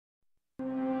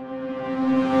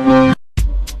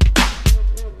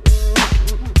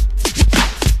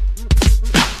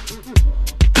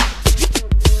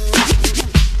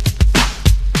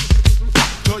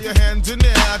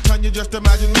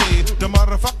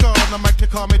the mic, they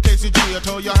call me Casey G.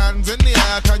 Throw your hands in the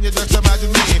air, can you just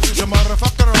imagine me? The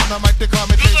motherfucker on the mic, they call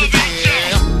me Casey G.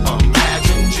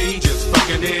 Imagine G just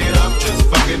fucking it up, just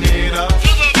fucking it up.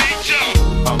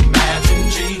 Imagine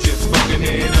G just fucking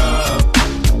it up.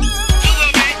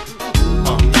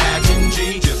 Imagine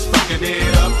G just fucking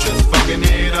it up, just fucking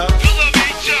it up.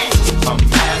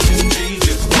 Imagine G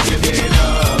just fucking it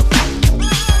up.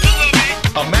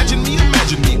 Imagine me,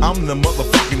 I'm the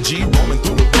motherfucking G, roaming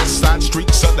through the west side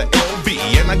streets of the LV.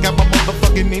 And I got my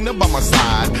motherfucking Nina by my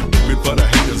side, moving for the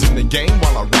haters in the game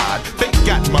while I ride. They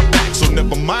got my back, so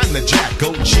never mind the jack.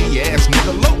 OG ass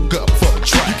nigga, look up for the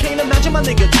track. You can't imagine my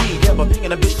nigga G ever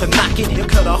pinging a bitch to knock it. He'll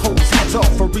cut a hoe's hands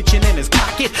off for reaching in his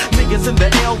pocket. Niggas in the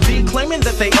LV claiming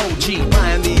that they OG,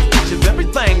 buying these bitches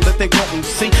everything that they won't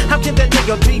see. How can that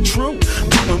nigga be true,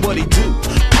 doing what he do?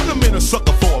 Put him in a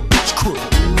sucker for a bitch crew.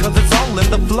 Cause it's all in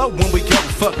the flow when we go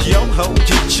fuck yo ho,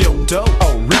 get your dough.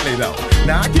 Oh really though?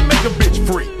 Now I can make a bitch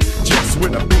free just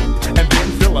with a beat, and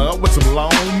then fill her up with some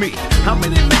long meat. How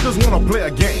many niggas wanna play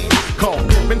a game called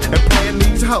pimpin' and playing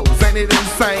these hoes? Ain't it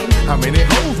insane? How many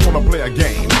hoes wanna play a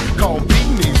game called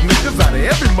beating these niggas out of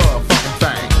every motherfucking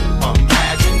thing?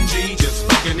 Imagine G just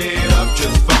fucking it up,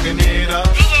 just fucking it up.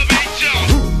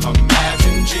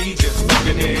 Imagine G just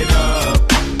fucking it up.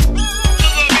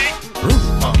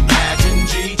 Imagine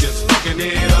G just fucking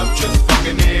it up, just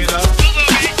fucking it up.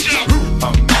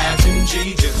 Imagine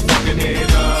G just fucking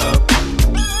it up.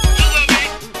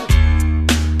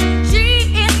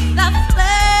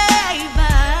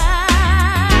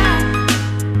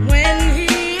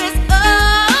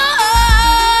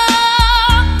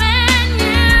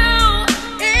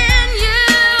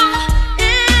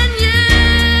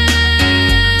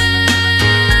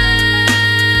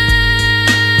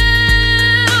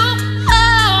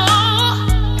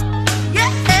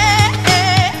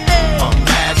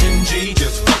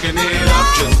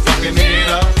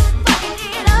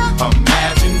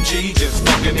 Imagine G just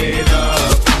fucking it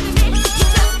up.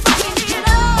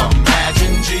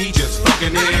 Imagine G just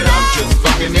fucking it up, just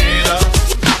fucking it up.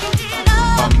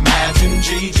 Imagine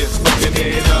G just fucking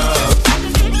it up.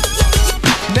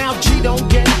 Now G don't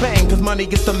get bang, cause money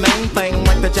gets the main thing.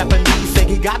 Like the Japanese say,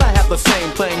 he gotta have the same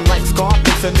thing. Like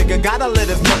Scarface, a nigga gotta let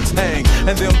his nuts hang.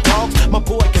 And them dogs, my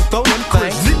boy can throw them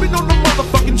things. Leaping on the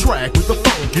motherfucking track with the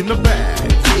funk in the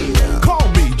bag. Yeah. Call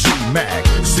me G.Man.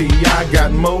 See, I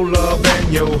got more love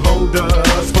than your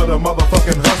holders for the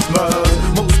motherfucking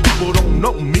hustlers. Most people don't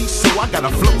know me, so I got a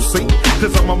flow, see,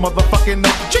 cause I'm a motherfucking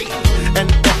OG. And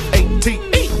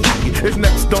F-A-T-E is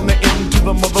next on the end to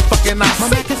the motherfucking I. My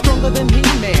Mac is stronger than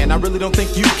G.Man. I really don't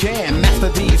think you can master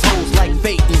these hoes like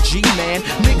Fate and G.Man.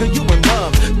 Nigga, you in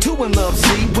love, two in love,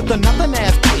 see, with another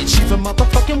ass bitch. She's a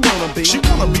motherfucking wannabe. She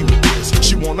wanna be with this,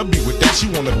 she wanna be with that, she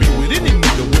wanna be with any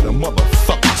nigga with a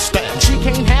motherfucking style. She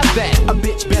can't have that, a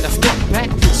bitch better step back.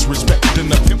 Disrespecting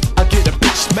the pimp, I get a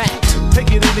bitch smacked.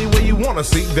 take it any way you wanna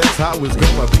see, that's how it's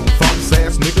gonna be. False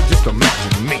ass nigga, just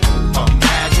imagine me.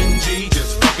 Imagine G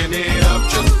just fucking it up,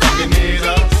 just fucking it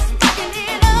up.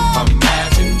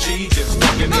 Imagine G just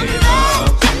fucking it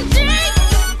up.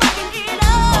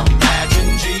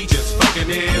 Imagine G just fucking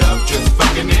it up, just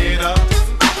fucking it up.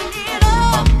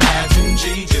 Imagine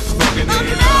G just fucking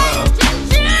it up.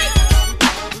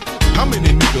 How many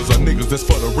niggas are niggas that's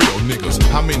for the real niggas?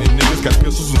 How many niggas got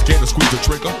pistols and scared to squeeze the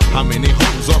trigger? How many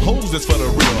hoes are hoes that's for the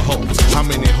real hoes? How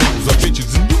many hoes are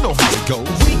bitches and you know how it goes?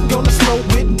 We gonna slow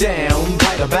it down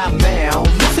right about now.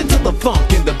 Listen to the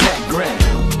funk in the background.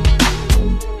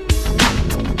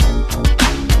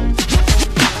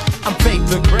 I'm Faith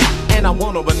the Great and I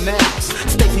wanna announce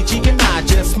Stacy G and I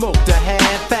just smoked a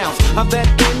half ounce of that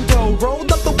Indo,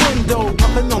 rolled up the window,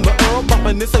 puffin' on the Earl,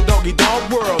 bumpin' this a doggy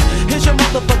dog world. Here's your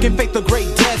motherfucking Faith the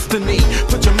Great destiny.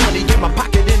 Put your money in my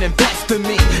pocket and invest in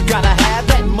me. Gotta have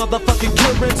that motherfucking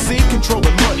currency.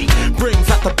 Controlling money brings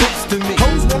out the best in me.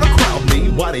 Hoes wanna crowd me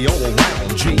while they all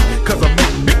around G, cause I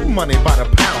make big money by the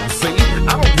pound, see?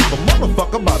 I don't give a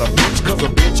motherfucker about a bitch, cause a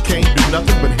bitch can't do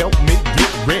nothing but help me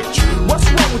get rich. What's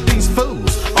wrong with these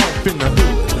fools off in the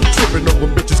hood, tripping over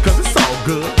bitches cause it's all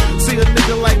good? See a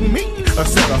nigga like me, I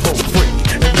set a whole freak,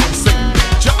 and then say,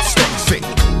 bitch, y'all Stacy.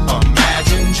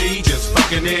 Imagine G just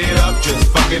fucking it up, just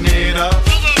fucking it up.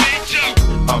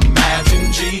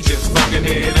 Imagine G just fucking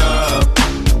it up.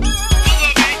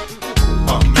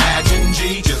 Imagine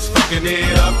G just fucking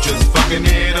it up, just fucking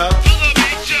it up.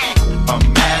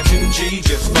 Imagine G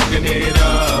just fucking it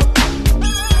up.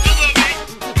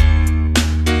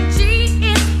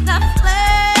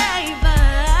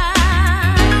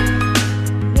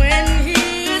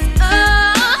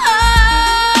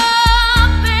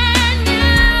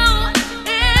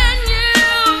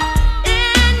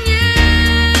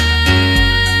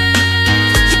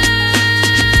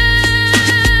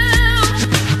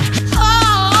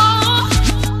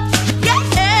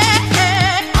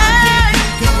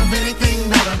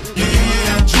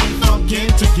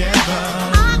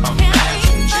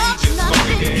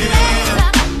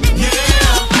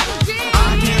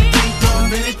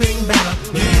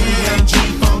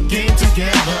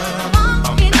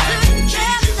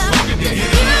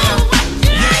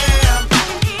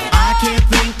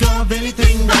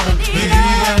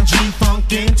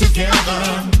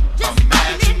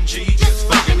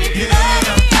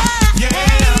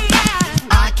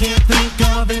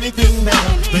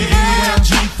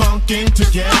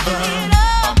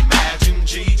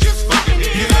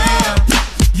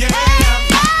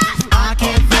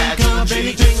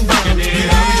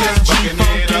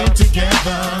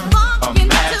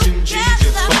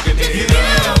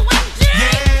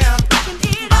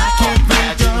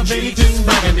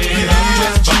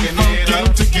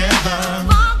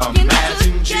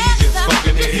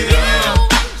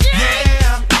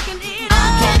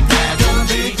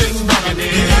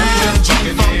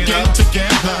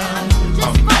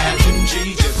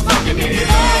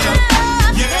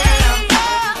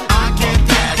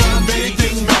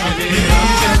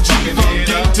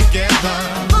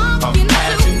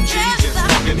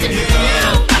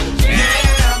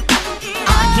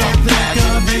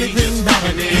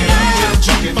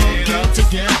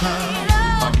 together.